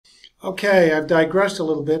Okay, I've digressed a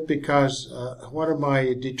little bit because one of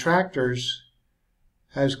my detractors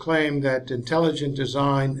has claimed that intelligent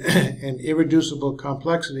design and irreducible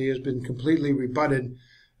complexity has been completely rebutted,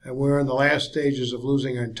 and we're in the last stages of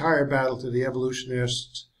losing our entire battle to the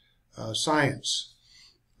evolutionist science.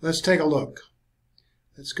 Let's take a look.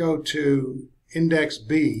 Let's go to Index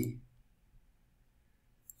B,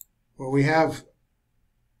 where we have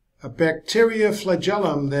a bacteria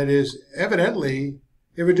flagellum that is evidently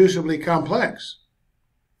irreducibly complex.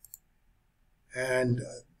 And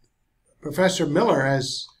Professor Miller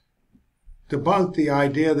has debunked the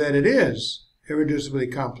idea that it is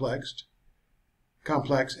irreducibly complex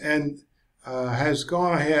and has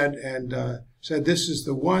gone ahead and said this is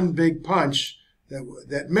the one big punch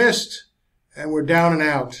that missed, and we're down and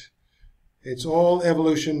out. It's all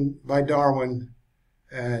evolution by Darwin,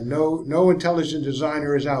 and no intelligent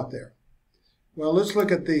designer is out there. Well, let's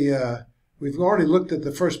look at the we've already looked at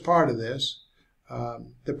the first part of this.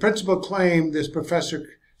 The principal claim this professor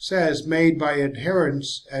says made by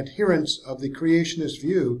adherents of the creationist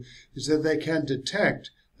view is that they can detect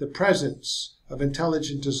the presence of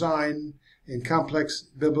intelligent design in complex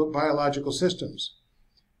biological systems.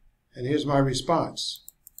 And here's my response.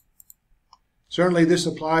 Certainly this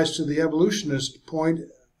applies to the evolutionist point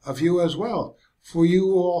of view as well, for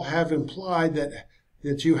you all have implied that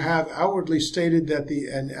you have outwardly stated that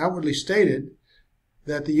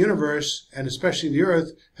the universe, and especially the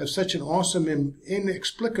Earth, have such an awesome and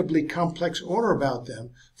inexplicably complex order about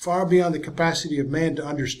them, far beyond the capacity of man to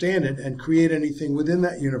understand it and create anything within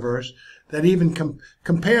that universe that even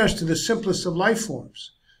compares to the simplest of life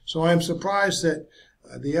forms. So I am surprised that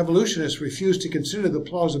the evolutionists refuse to consider the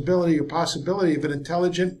plausibility or possibility of an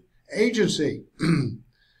intelligent agency.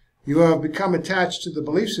 You have become attached to the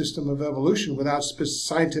belief system of evolution without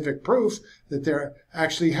scientific proof that there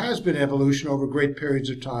actually has been evolution over great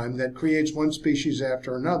periods of time that creates one species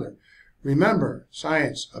after another. Remember,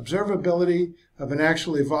 science, observability of an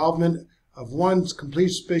actual evolvement of one complete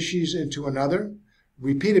species into another,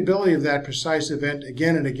 repeatability of that precise event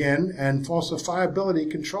again and again, and falsifiability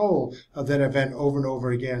control of that event over and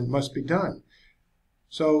over again must be done.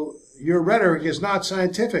 So your rhetoric is not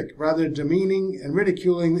scientific, rather demeaning and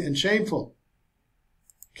ridiculing and shameful.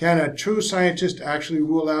 Can a true scientist actually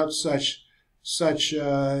rule out such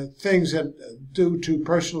things that due to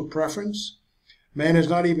personal preference? Man has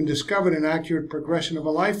not even discovered an accurate progression of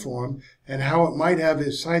a life form and how it might have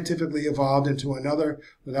scientifically evolved into another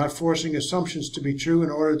without forcing assumptions to be true in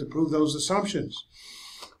order to prove those assumptions.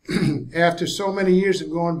 After so many years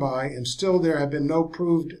have gone by and still there have been no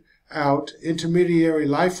proved out intermediary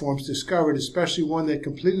life forms discovered, especially one that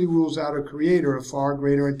completely rules out a creator of far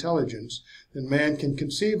greater intelligence than man can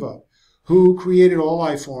conceive of, who created all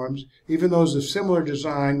life forms, even those of similar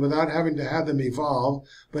design, without having to have them evolve,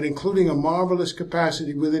 but including a marvelous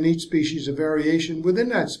capacity within each species of variation within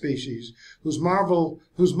that species, whose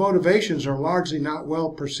motivations are largely not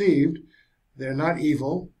well perceived. They're not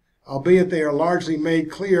evil, albeit they are largely made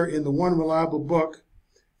clear in the one reliable book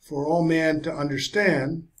for all man to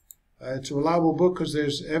understand. It's a reliable book because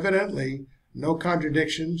there's evidently no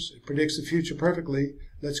contradictions. It predicts the future perfectly.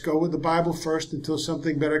 Let's go with the Bible first until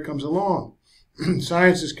something better comes along.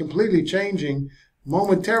 Science is completely changing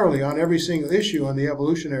momentarily on every single issue, on the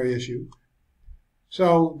evolutionary issue.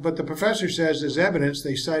 But the professor says as evidence,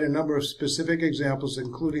 they cite a number of specific examples,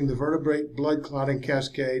 including the vertebrate blood clotting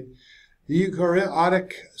cascade, the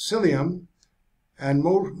eukaryotic cilium, and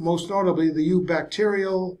most notably the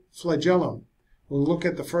eubacterial flagellum. We'll look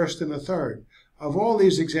at the first and the third. Of all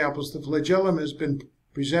these examples, the flagellum has been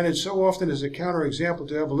presented so often as a counterexample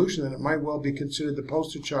to evolution that it might well be considered the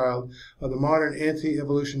poster child of the modern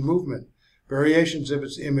anti-evolution movement. Variations of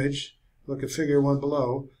its image, look at figure 1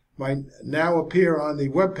 below, might now appear on the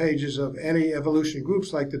web pages of anti-evolution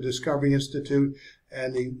groups like the Discovery Institute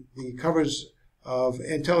and the covers of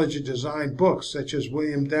intelligent design books such as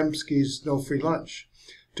William Dembski's No Free Lunch.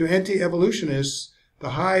 To anti-evolutionists, the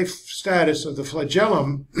high status of the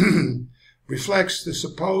flagellum reflects the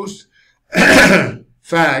supposed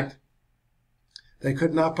fact they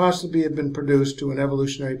could not possibly have been produced to an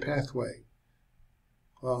evolutionary pathway.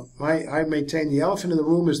 Well, I maintain the elephant in the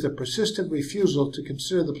room is the persistent refusal to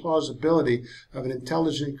consider the plausibility of an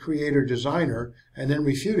intelligent creator-designer and then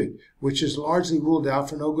refute it, which is largely ruled out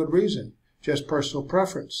for no good reason, just personal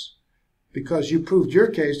preference. Because you proved your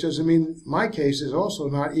case doesn't mean my case is also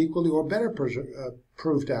not equally or better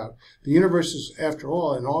proved out. The universe is, after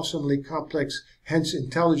all, an awesomely complex, hence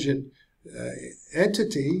intelligent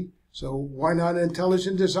entity, so why not an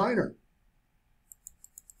intelligent designer?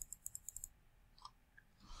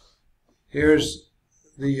 Here's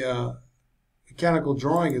the mechanical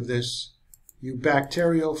drawing of this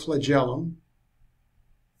eubacterial flagellum.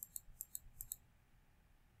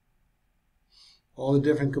 All the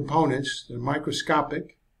different components, they're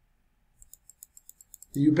microscopic.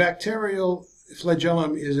 The eubacterial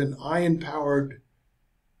flagellum is an ion-powered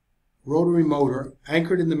rotary motor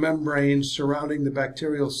anchored in the membrane surrounding the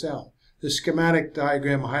bacterial cell. The schematic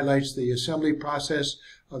diagram highlights the assembly process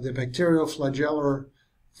of the bacterial flagellar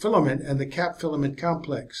filament and the cap filament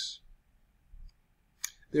complex.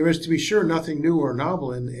 There is, to be sure, nothing new or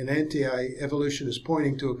novel in anti-evolutionist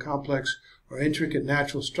pointing to a complex or intricate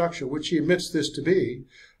natural structure, which he admits this to be,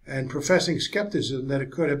 and professing skepticism that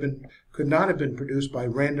it could not have been produced by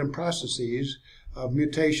random processes of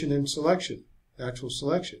mutation and selection, natural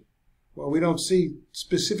selection. Well, we don't see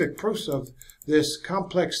specific proofs of this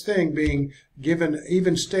complex thing being given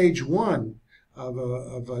even stage one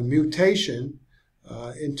of a mutation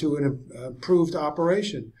into an improved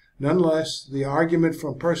operation. Nonetheless, the argument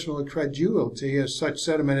from personal incredulity, as such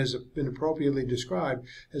sentiment has been appropriately described,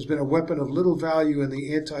 has been a weapon of little value in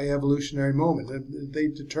the anti-evolutionary moment. And they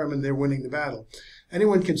determine they're winning the battle.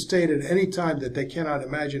 Anyone can state at any time that they cannot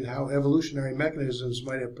imagine how evolutionary mechanisms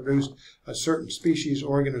might have produced a certain species,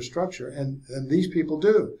 organ, or structure, and these people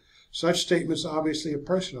do. Such statements obviously are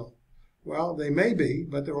personal. Well, they may be,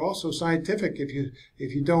 but they're also scientific. If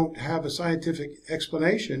you don't have a scientific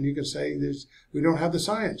explanation, you can say we don't have the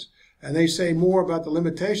science. And they say more about the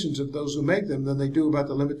limitations of those who make them than they do about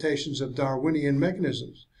the limitations of Darwinian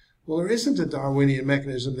mechanisms. Well, there isn't a Darwinian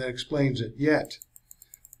mechanism that explains it yet.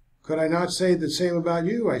 Could I not say the same about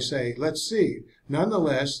you? I say, let's see.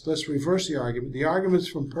 Nonetheless, let's reverse the argument. The arguments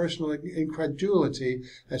from personal incredulity,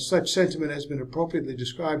 as such sentiment has been appropriately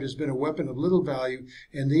described, has been a weapon of little value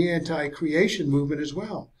in the anti-creation movement as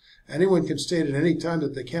well. Anyone can state at any time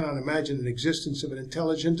that they cannot imagine an existence of an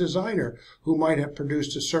intelligent designer who might have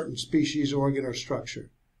produced a certain species, organ, or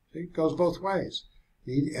structure. See, it goes both ways.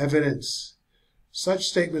 Need evidence. Such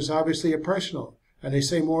statements obviously are personal, and they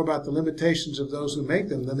say more about the limitations of those who make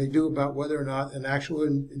them than they do about whether or not an actual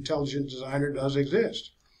intelligent designer does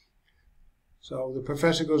exist. So the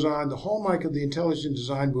professor goes on, the hallmark of the intelligent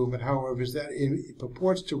design movement, however, is that it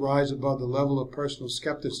purports to rise above the level of personal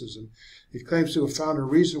skepticism. It claims to have found a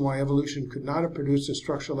reason why evolution could not have produced a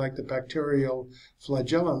structure like the bacterial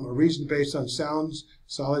flagellum, a reason based on sound,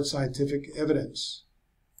 solid scientific evidence.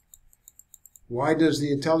 Why does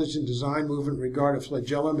the intelligent design movement regard a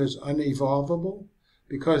flagellum as unevolvable?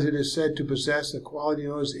 Because it is said to possess a quality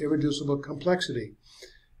known as irreducible complexity.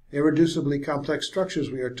 Irreducibly complex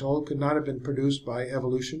structures, we are told, could not have been produced by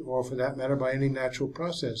evolution or, for that matter, by any natural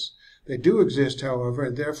process. They do exist, however,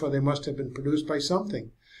 and therefore they must have been produced by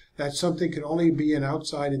something. That something can only be an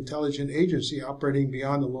outside intelligent agency operating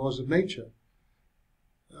beyond the laws of nature.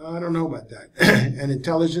 I don't know about that. An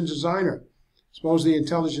intelligent designer. Suppose the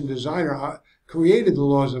intelligent designer created the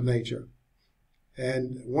laws of nature.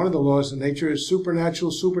 And one of the laws of nature is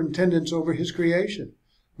supernatural superintendence over his creation.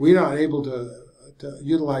 We're not able to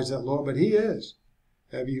utilize that law, but he is.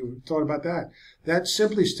 Have you thought about that? That,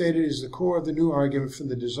 simply stated, is the core of the new argument from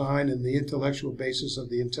the design and the intellectual basis of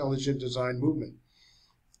the intelligent design movement.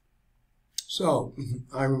 So,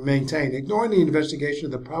 I maintain, ignoring the investigation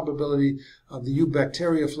of the probability of the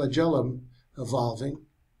eubacteria flagellum evolving,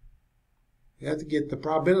 you have to get the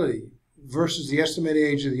probability versus the estimated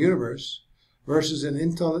age of the universe versus an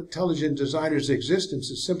intelligent designer's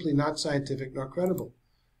existence is simply not scientific nor credible.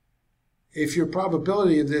 If your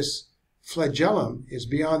probability of this flagellum is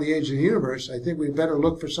beyond the age of the universe, I think we better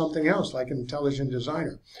look for something else, like an intelligent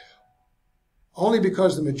designer. Only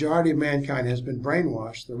because the majority of mankind has been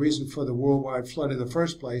brainwashed, the reason for the worldwide flood in the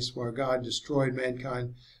first place, where God destroyed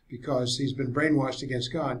mankind because he's been brainwashed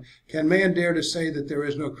against God, can man dare to say that there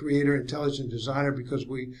is no creator, intelligent designer because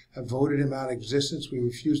we have voted him out of existence? We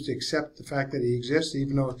refuse to accept the fact that he exists,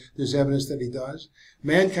 even though there's evidence that he does.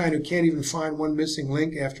 Mankind who can't even find one missing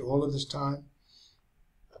link after all of this time.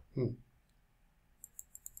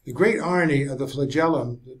 The great irony of the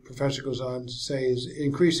flagellum, the professor goes on to say, is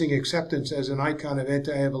increasing acceptance as an icon of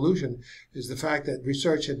anti-evolution, is the fact that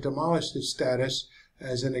research had demolished its status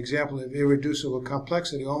as an example of irreducible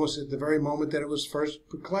complexity almost at the very moment that it was first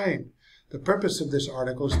proclaimed. The purpose of this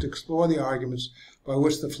article is to explore the arguments by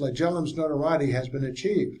which the flagellum's notoriety has been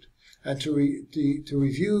achieved, and to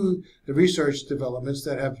review the research developments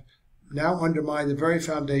that have now undermined the very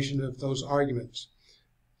foundation of those arguments.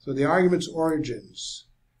 So the argument's origins.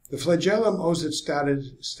 The flagellum owes its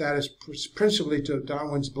status principally to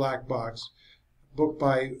Darwin's Black Box, a book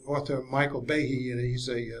by author Michael Behe, and he's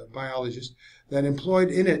a biologist, that employed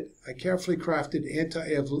in it a carefully crafted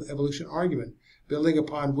anti-evolution argument, building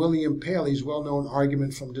upon William Paley's well-known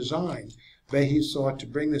argument from design. Behe sought to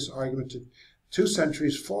bring this argument to 2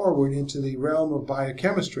 centuries forward into the realm of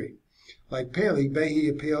biochemistry. Like Paley, Behe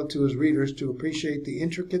appealed to his readers to appreciate the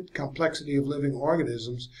intricate complexity of living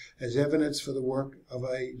organisms as evidence for the work of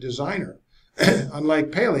a designer.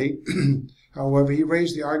 Unlike Paley, however, he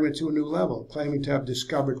raised the argument to a new level, claiming to have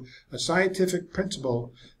discovered a scientific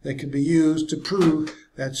principle that could be used to prove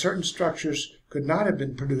that certain structures could not have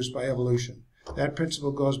been produced by evolution. That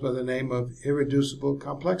principle goes by the name of irreducible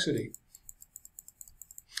complexity.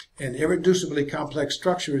 An irreducibly complex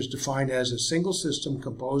structure is defined as a single system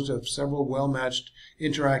composed of several well-matched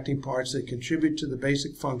interacting parts that contribute to the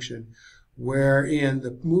basic function, wherein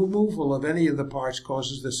the removal of any of the parts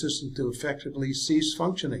causes the system to effectively cease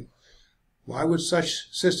functioning. Why would such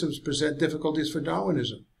systems present difficulties for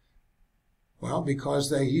Darwinism? Well,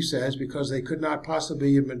 he says, because they could not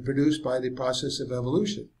possibly have been produced by the process of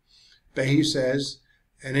evolution. Behe says,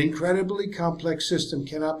 an incredibly complex system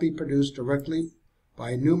cannot be produced directly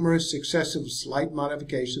by numerous successive slight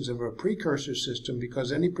modifications of a precursor system,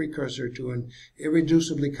 because any precursor to an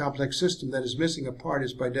irreducibly complex system that is missing a part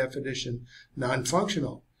is by definition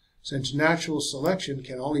non-functional. Since natural selection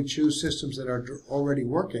can only choose systems that are already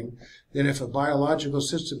working, then if a biological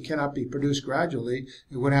system cannot be produced gradually,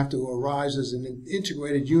 it would have to arise as an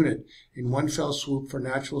integrated unit in one fell swoop for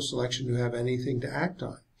natural selection to have anything to act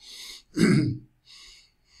on.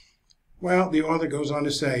 Well, the author goes on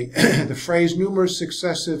to say, the phrase numerous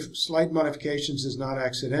successive slight modifications is not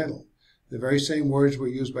accidental. The very same words were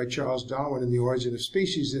used by Charles Darwin in The Origin of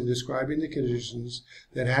Species in describing the conditions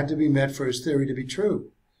that had to be met for his theory to be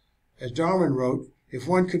true. As Darwin wrote, if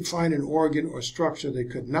one could find an organ or structure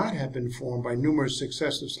that could not have been formed by numerous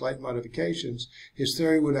successive slight modifications, his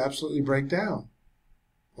theory would absolutely break down.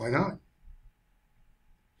 Why not?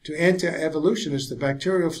 To anti-evolutionists, the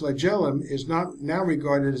bacterial flagellum is not now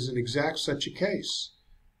regarded as an exact such a case.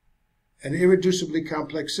 An irreducibly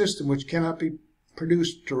complex system which cannot be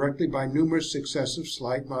produced directly by numerous successive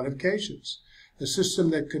slight modifications. A system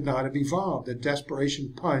that could not have evolved, a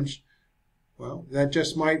desperation punch, well, that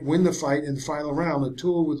just might win the fight in the final round, a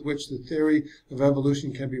tool with which the theory of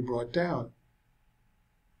evolution can be brought down.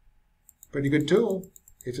 Pretty good tool,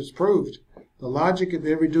 if it's proved. The logic of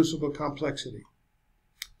irreducible complexity.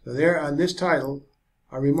 So there on this title,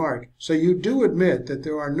 I remark, so you do admit that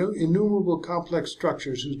there are no innumerable complex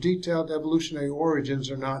structures whose detailed evolutionary origins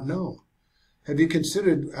are not known. Have you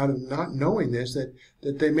considered, out of not knowing this,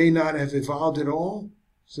 that they may not have evolved at all,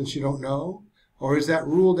 since you don't know? Or is that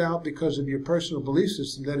ruled out because of your personal belief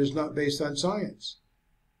system that is not based on science?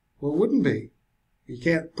 Well, it wouldn't be. You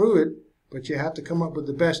can't prove it, but you have to come up with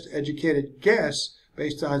the best educated guess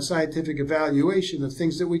based on scientific evaluation of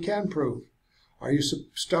things that we can prove. Are you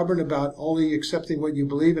stubborn about only accepting what you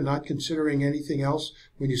believe and not considering anything else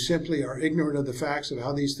when you simply are ignorant of the facts of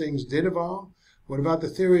how these things did evolve? What about the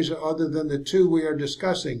theories other than the 2 we are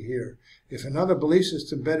discussing here? If another belief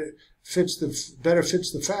system better fits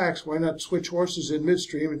the facts, why not switch horses in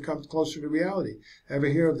midstream and come closer to reality? Ever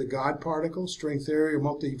hear of the God particle, string theory, or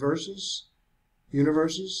multiverses,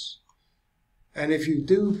 universes? And if you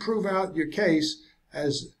do prove out your case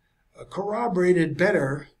as corroborated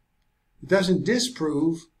better, it doesn't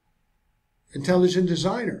disprove intelligent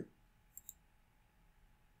designer.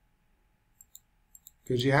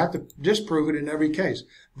 Because you have to disprove it in every case.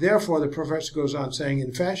 Therefore, the professor goes on saying,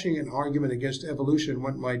 in fashioning an argument against evolution,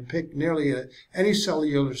 one might pick nearly any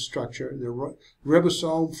cellular structure, the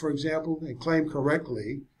ribosome, for example, and claim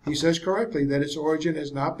correctly, he says correctly, that its origin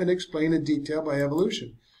has not been explained in detail by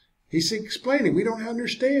evolution. He's explaining, we don't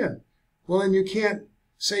understand. Well, then you can't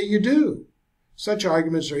say you do. Such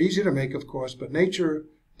arguments are easy to make, of course, but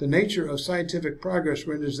the nature of scientific progress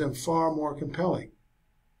renders them far more compelling.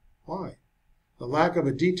 Why? The lack of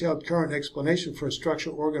a detailed current explanation for a structure,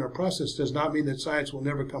 organ, or process does not mean that science will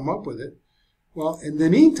never come up with it. Well, in the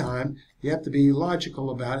meantime, you have to be logical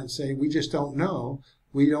about it and say, we just don't know.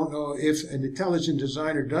 We don't know if an intelligent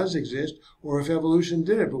designer does exist or if evolution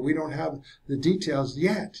did it, but we don't have the details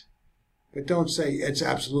yet. But don't say it's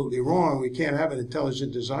absolutely wrong. We can't have an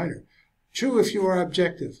intelligent designer. True if you are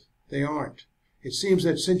objective. They aren't. It seems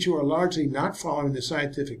that since you are largely not following the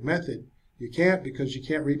scientific method, you can't because you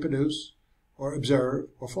can't reproduce or observe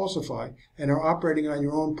or falsify and are operating on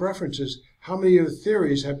your own preferences. How many of the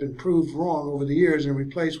theories have been proved wrong over the years and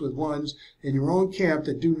replaced with ones in your own camp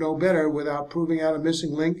that do no better without proving out a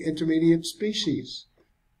missing link intermediate species?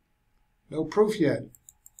 No proof yet,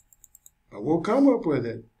 but we'll come up with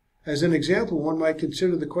it. As an example, one might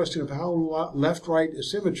consider the question of how left-right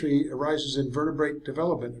asymmetry arises in vertebrate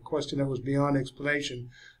development, a question that was beyond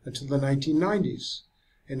explanation until the 1990s.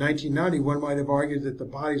 In 1990, one might have argued that the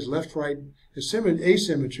body's left-right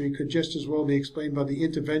asymmetry could just as well be explained by the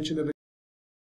intervention of